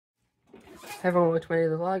Everyone watch my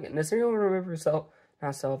daily vlog. And does anyone remember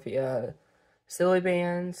silly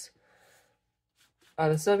bands?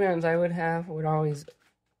 The silly bands I would have would always,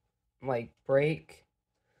 like, break.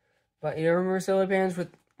 But you remember silly bands with,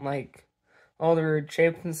 like, all their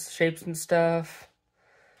shapes and stuff?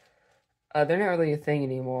 They're not really a thing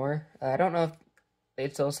anymore. I don't know if they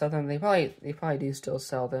still sell them. They probably do still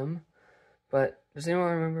sell them. But does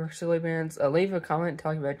anyone remember silly bands? Leave a comment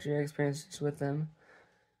talking about your experiences with them.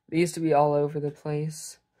 They used to be all over the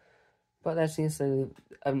place. But that's the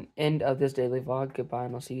end of this daily vlog. Goodbye,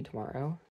 and I'll see you tomorrow.